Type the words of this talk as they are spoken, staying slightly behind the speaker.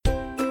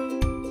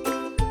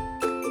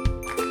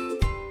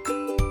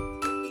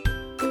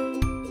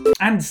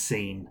And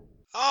scene.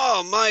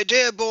 Oh, my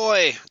dear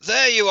boy,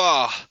 there you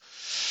are.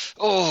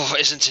 Oh,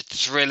 isn't it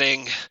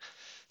thrilling?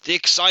 The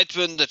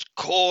excitement that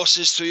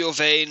courses through your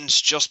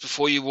veins just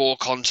before you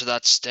walk onto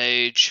that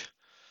stage.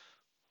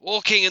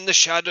 Walking in the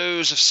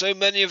shadows of so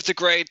many of the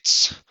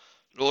greats.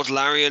 Lord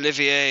Larry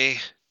Olivier,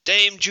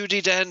 Dame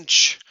Judi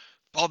Dench,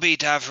 Bobby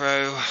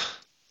Davro.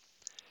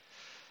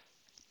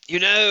 You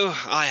know,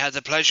 I had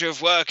the pleasure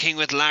of working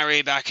with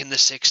Larry back in the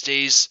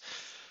 60s.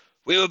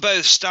 We were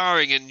both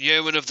starring in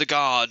Yeoman of the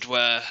Guard,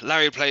 where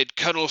Larry played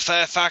Colonel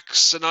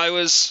Fairfax and I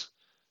was...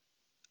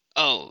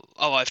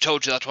 I've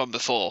told you that one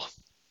before.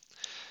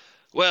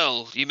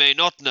 Well, you may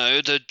not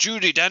know that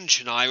Judi Dench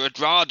and I were at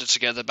RADA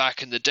together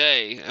back in the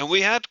day, and we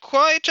had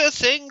quite a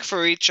thing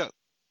for each other.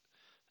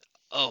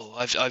 Oh,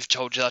 I've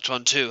told you that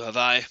one too, have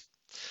I?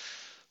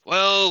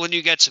 Well, when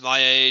you get to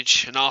my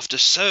age, and after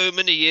so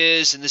many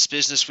years in this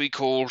business we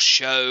call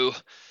show,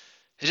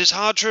 it is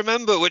hard to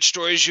remember which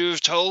stories you have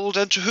told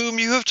and to whom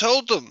you have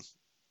told them.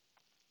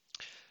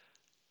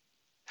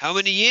 How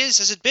many years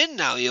has it been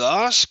now, you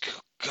ask?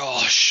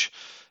 Gosh,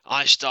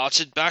 I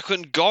started back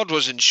when God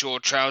was in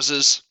short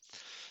trousers.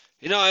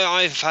 You know,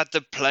 I've had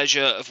the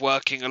pleasure of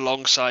working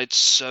alongside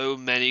so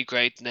many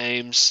great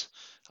names.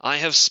 I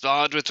have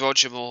sparred with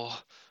Roger Moore,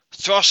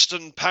 thrust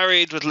and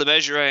parried with Le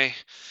Mesurier.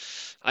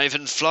 I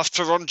even fluffed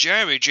for Ron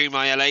Jeremy during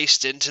my LA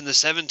stint in the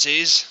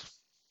 70s.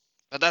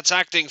 But that's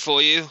acting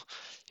for you.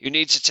 You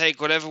need to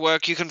take whatever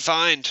work you can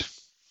find.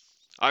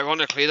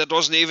 Ironically, that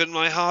wasn't even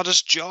my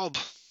hardest job.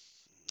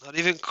 Not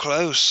even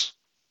close.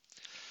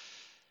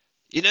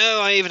 You know,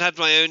 I even had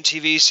my own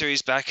TV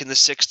series back in the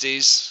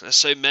 60s, as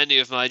so many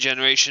of my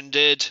generation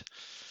did.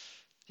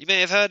 You may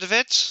have heard of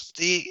it,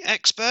 The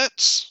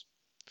Experts?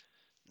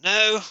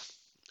 No?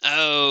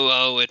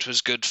 Oh, it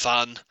was good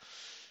fun.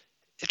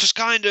 It was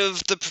kind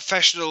of The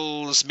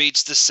Professionals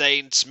meets The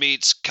Saints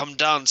meets Come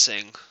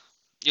Dancing.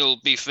 You'll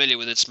be familiar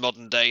with its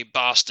modern-day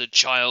bastard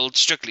child,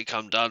 Strictly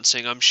Come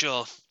Dancing, I'm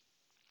sure.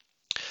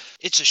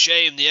 It's a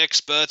shame The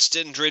Experts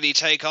didn't really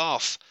take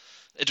off.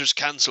 It was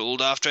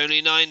cancelled after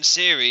only 9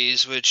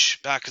 series, which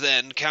back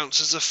then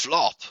counts as a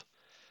flop.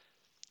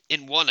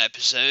 In one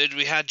episode,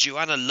 we had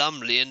Joanna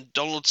Lumley and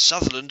Donald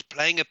Sutherland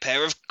playing a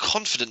pair of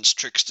confidence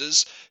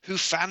tricksters who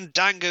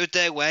fandangoed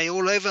their way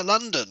all over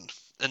London,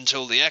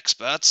 until the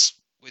experts,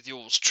 with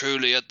yours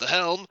truly at the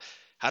helm,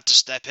 had to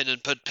step in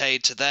and put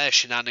paid to their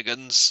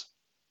shenanigans.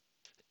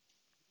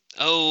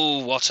 Oh,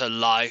 what a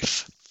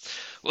life!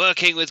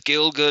 Working with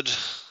Gielgud,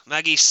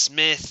 Maggie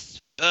Smith,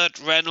 Burt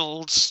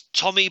Reynolds,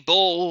 Tommy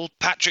Ball,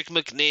 Patrick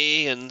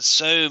Macnee, and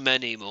so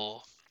many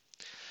more.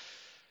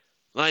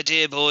 My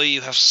dear boy,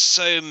 you have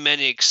so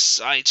many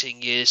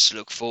exciting years to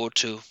look forward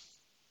to.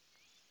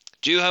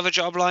 Do you have a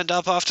job lined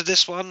up after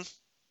this one?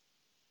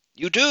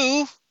 You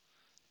do?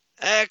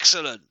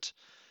 Excellent.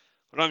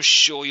 Well, I'm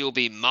sure you'll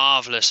be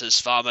marvellous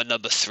as Farmer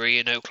Number 3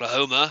 in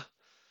Oklahoma.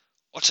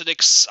 What an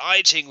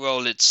exciting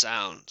role it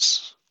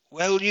sounds.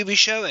 Where will you be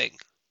showing?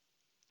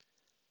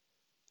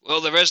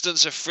 Well, the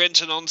residents of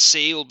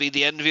Frinton-on-Sea will be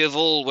the envy of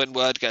all when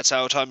word gets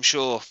out, I'm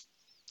sure.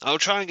 I'll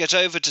try and get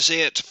over to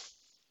see it.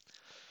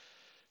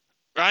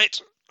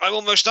 Right, I'm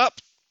almost up.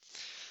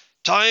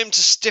 Time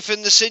to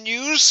stiffen the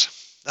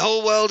sinews. The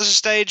whole world is a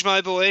stage,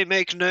 my boy,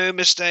 make no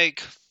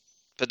mistake.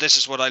 But this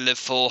is what I live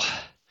for.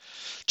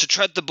 To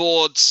tread the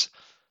boards,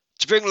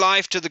 to bring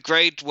life to the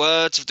great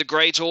words of the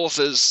great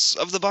authors,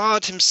 of the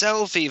bard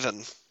himself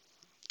even.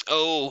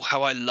 Oh,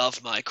 how I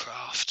love my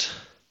craft.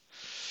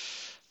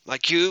 My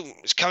cue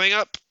is coming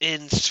up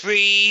in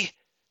 3,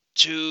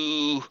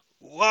 2,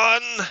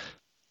 1.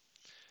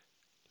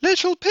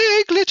 Little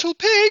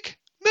pig,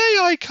 may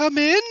I come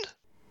in?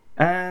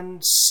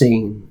 And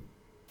scene.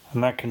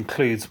 And that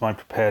concludes my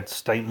prepared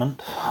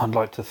statement. I'd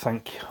like to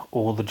thank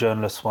all the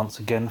journalists once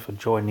again for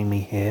joining me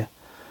here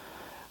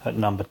at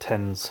Number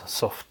 10's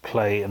soft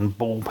play and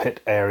ball pit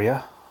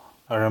area.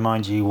 I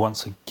remind you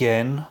once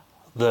again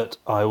that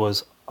I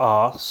was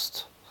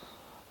asked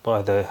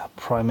by the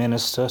Prime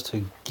Minister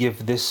to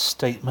give this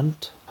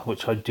statement,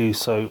 which I do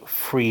so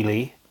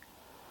freely.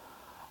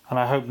 And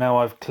I hope now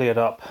I've cleared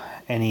up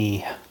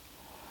any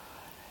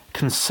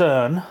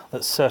concern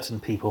that certain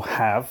people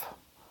have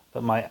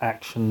that my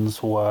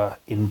actions were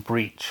in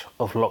breach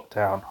of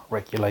lockdown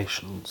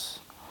regulations.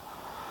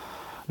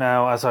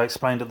 Now, as I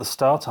explained at the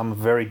start, I'm a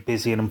very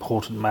busy and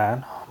important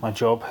man. My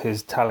job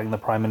is telling the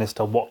Prime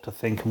Minister what to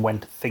think and when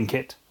to think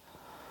it.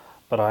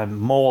 But I'm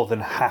more than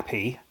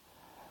happy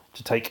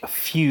to take a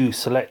few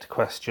select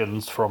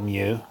questions from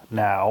you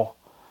now,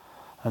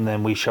 and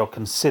then we shall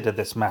consider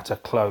this matter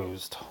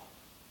closed.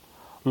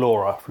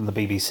 Laura from the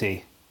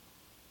BBC.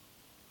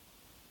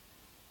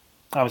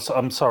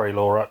 I'm sorry,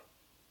 Laura.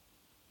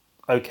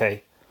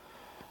 Okay.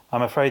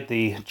 I'm afraid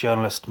the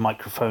journalist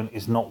microphone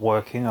is not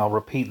working. I'll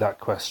repeat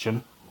that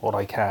question, what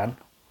I can.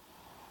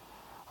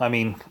 I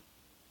mean,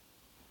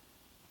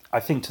 I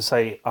think to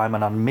say I'm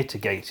an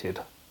unmitigated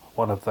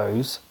one of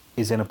those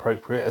is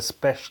inappropriate,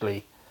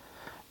 especially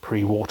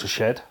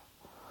pre-watershed.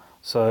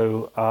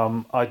 So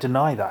I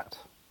deny that.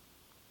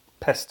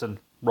 Peston,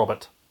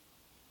 Robert.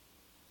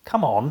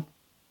 Come on.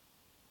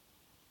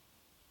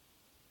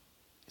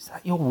 Is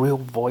that your real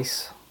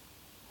voice?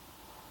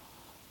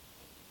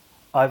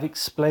 I've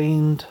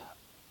explained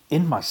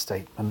in my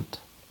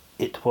statement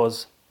it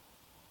was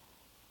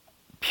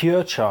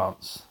pure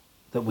chance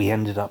that we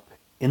ended up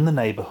in the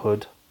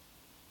neighbourhood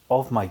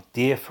of my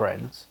dear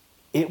friends.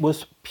 It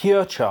was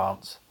pure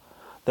chance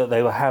that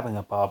they were having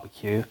a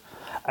barbecue,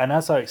 and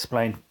as I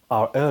explained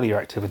our earlier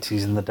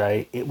activities in the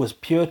day, it was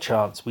pure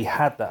chance we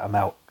had that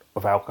amount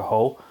of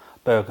alcohol,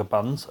 burger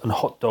buns and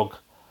hot dog.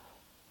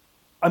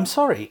 I'm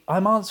sorry,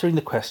 I'm answering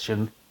the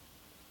question.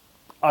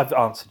 I've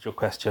answered your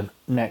question.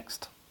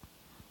 Next.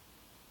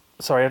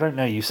 Sorry, I don't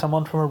know you.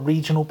 Someone from a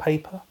regional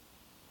paper?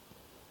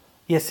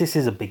 Yes, this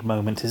is a big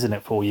moment, isn't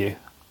it, for you?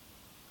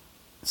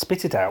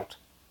 Spit it out.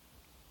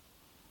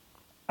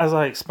 As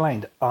I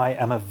explained, I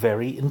am a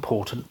very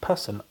important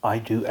person. I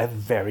do a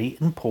very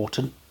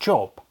important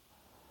job.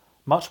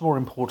 Much more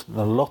important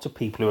than a lot of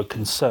people who are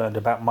concerned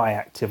about my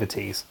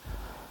activities.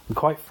 And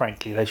quite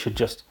frankly, they should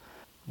just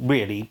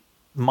really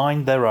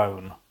mind their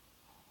own.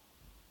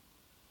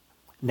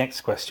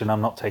 Next question,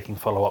 I'm not taking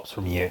follow-ups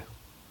from you.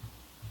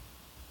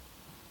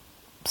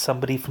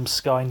 Somebody from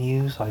Sky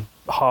News, I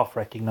half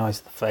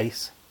recognise the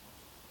face.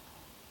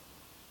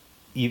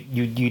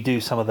 You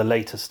do some of the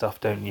later stuff,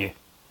 don't you?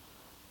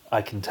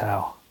 I can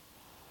tell.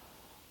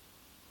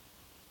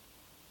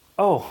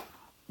 Oh,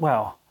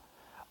 well,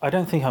 I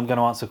don't think I'm going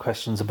to answer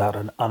questions about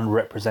an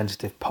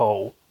unrepresentative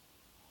poll.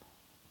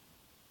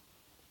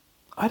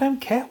 I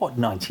don't care what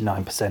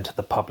 99% of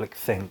the public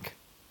think.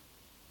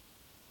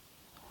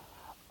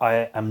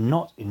 I am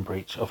not in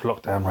breach of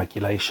lockdown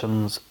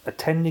regulations.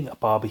 Attending a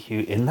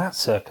barbecue in that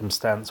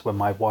circumstance when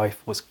my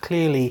wife was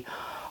clearly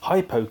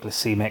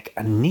hypoglycemic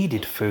and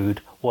needed food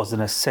was an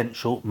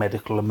essential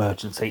medical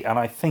emergency, and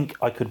I think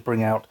I could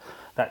bring out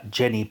that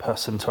Jenny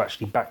person to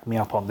actually back me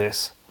up on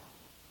this.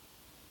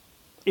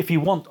 If you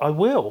want, I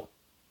will.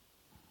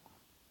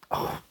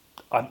 Oh,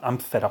 I'm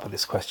fed up with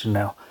this question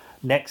now.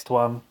 Next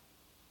one.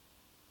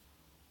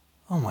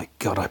 Oh my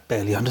God, I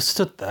barely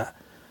understood that.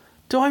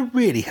 Do I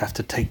really have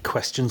to take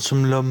questions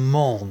from Le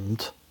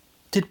Monde?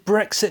 Did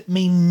Brexit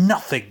mean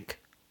nothing?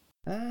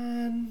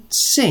 And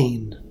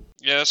scene.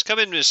 Yes, come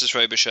in, Mrs.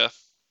 Frobisher.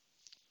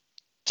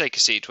 Take a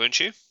seat,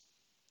 won't you?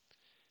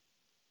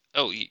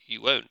 Oh,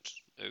 you won't.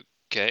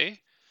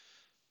 Okay.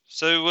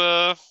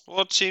 So,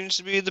 what seems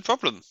to be the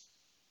problem?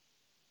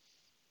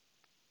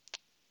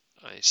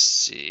 I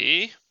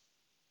see.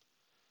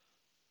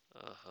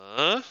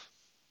 Uh-huh.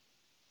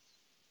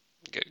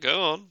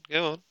 Go on,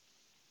 go on.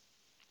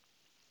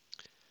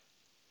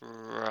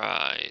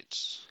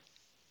 Right.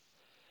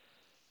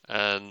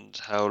 And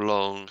how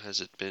long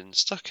has it been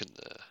stuck in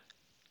there?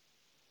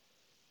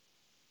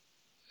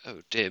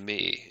 Oh dear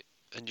me.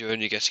 And you're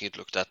only getting it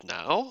looked at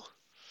now?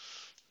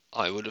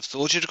 I would have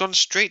thought you'd gone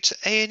straight to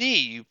A&E,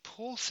 you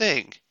poor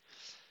thing.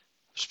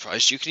 I'm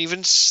surprised you can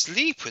even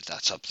sleep with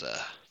that up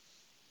there.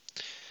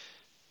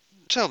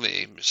 Tell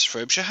me, Miss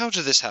Frobisher, how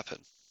did this happen?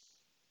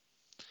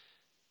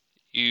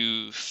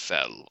 You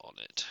fell on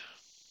it.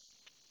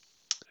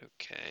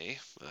 Okay,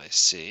 I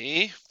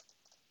see.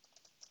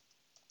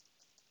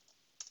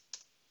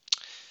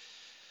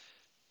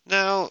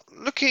 Now,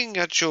 looking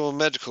at your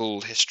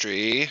medical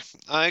history,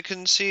 I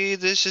can see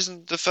this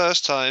isn't the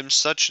first time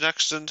such an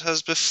accident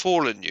has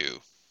befallen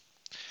you.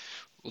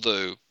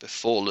 Although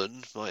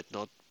befallen might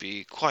not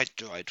be quite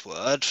the right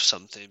word for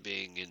something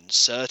being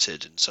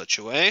inserted in such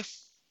a way.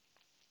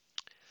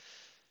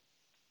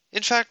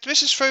 In fact,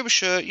 Mrs.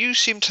 Frobisher, you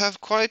seem to have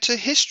quite a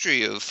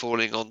history of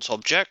falling onto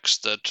objects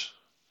that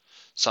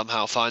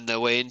somehow find their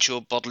way into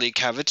your bodily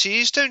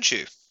cavities, don't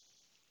you?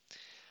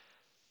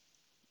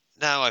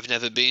 Now, I've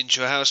never been to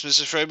your house,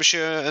 Mrs.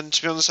 Frobisher, and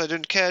to be honest, I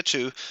don't care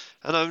to,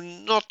 and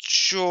I'm not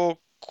sure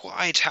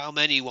quite how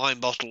many wine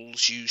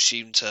bottles you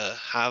seem to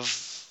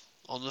have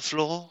on the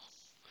floor.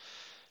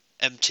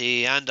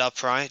 Empty and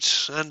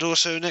upright, and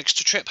also next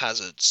to trip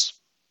hazards.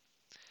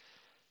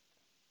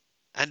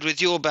 And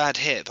with your bad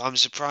hip, I'm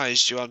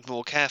surprised you aren't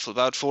more careful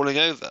about falling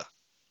over.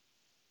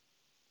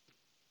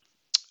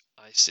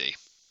 I see.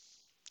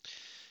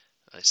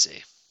 I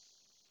see.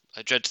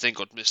 I dread to think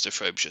what Mr.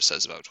 Frobisher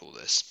says about all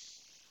this.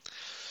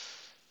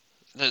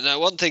 Now,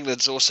 one thing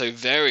that's also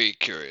very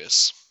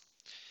curious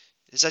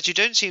is that you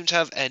don't seem to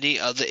have any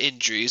other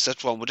injuries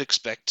that one would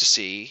expect to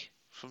see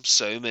from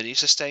so many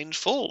sustained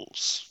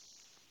falls.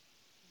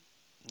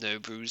 No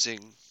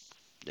bruising,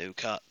 no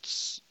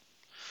cuts.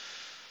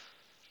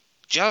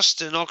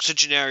 Just an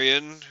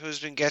octogenarian who has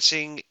been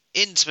getting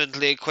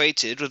intimately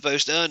acquainted with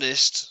both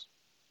Ernest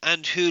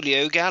and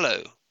Julio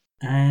Gallo.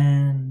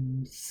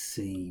 And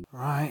scene.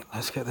 Right,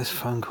 let's get this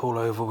phone call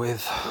over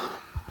with.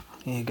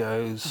 Here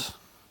goes.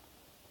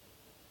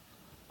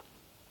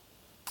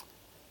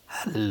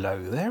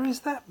 Hello there,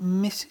 is that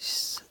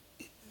Mrs.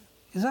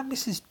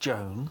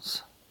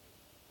 Jones?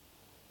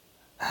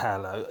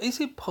 Hello,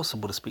 is it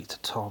possible to speak to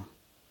Tom?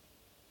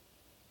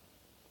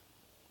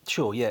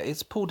 Sure, yeah,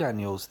 it's Paul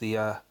Daniels,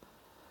 the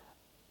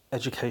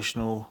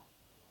educational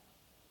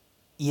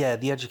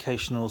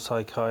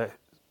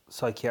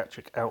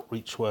psychiatric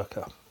outreach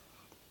worker.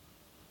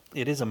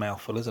 It is a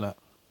mouthful, isn't it?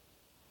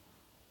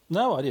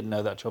 No, I didn't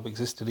know that job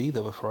existed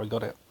either before I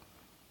got it.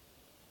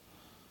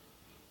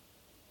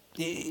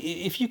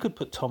 If you could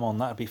put Tom on,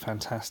 that'd be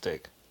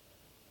fantastic.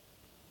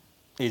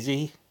 Is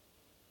he?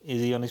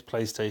 Is he on his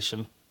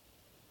PlayStation?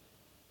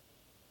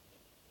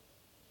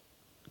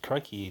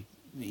 Crikey,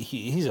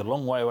 he's a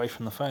long way away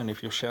from the phone.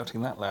 If you're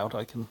shouting that loud,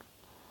 I can...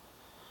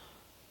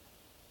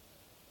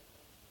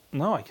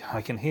 No,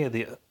 I can hear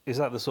the... Is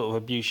that the sort of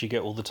abuse you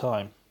get all the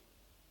time?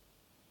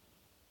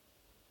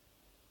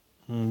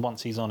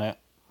 Once he's on it,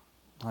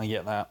 I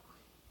get that.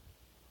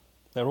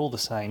 They're all the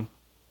same.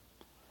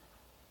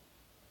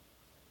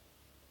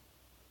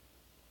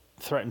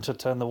 Threaten to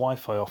turn the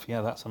Wi-Fi off.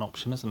 Yeah, that's an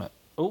option, isn't it?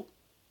 Oh,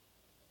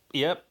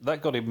 yep,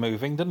 that got him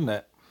moving, didn't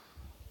it?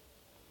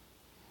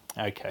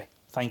 Okay,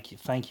 thank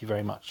you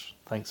very much.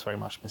 Thanks very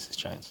much, Mrs.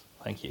 Jones.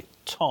 Thank you.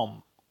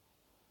 Tom,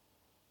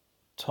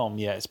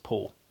 yeah, it's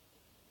Paul.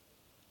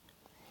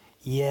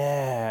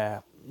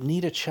 Yeah,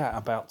 need a chat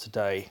about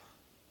today.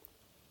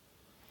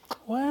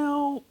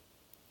 Well,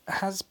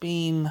 has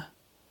been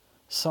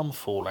some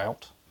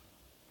fallout.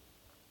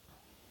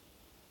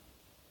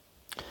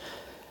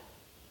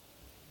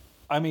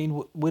 I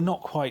mean, we're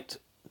not quite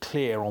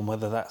clear on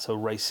whether that's a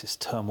racist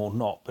term or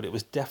not, but it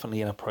was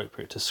definitely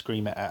inappropriate to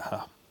scream it at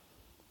her.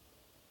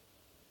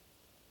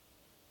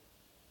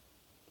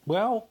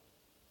 Well,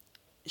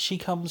 she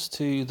comes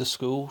to the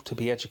school to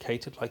be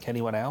educated like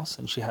anyone else,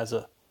 and she has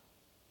a...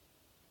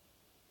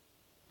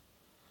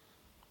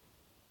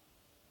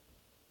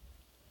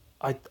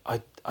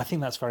 I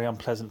think that's very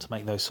unpleasant to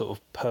make those sort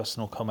of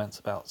personal comments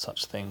about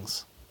such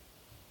things.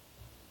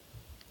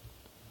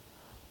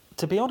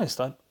 To be honest,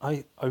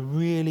 I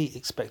really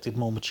expected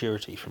more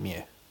maturity from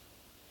you.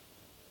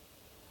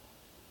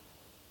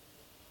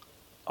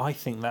 I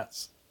think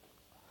that's...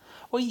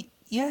 Well,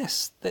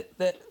 yes,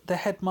 the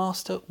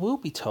headmaster will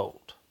be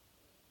told.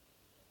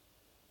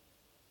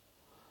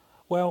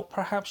 Well,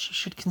 perhaps you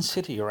should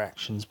consider your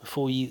actions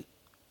before you...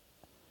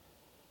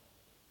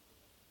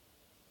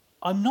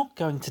 I'm not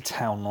going to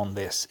town on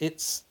this.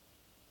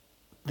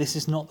 This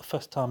is not the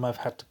first time I've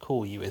had to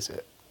call you, is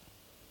it?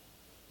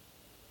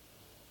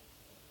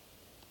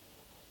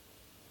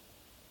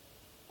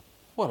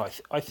 Well,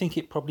 I think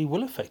it probably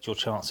will affect your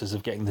chances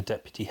of getting the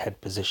deputy head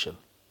position.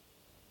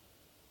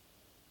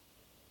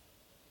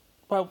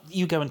 Well,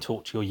 you go and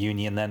talk to your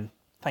union then.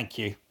 Thank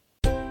you.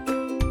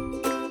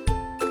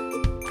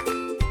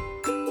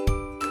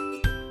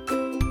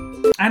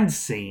 And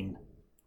scene.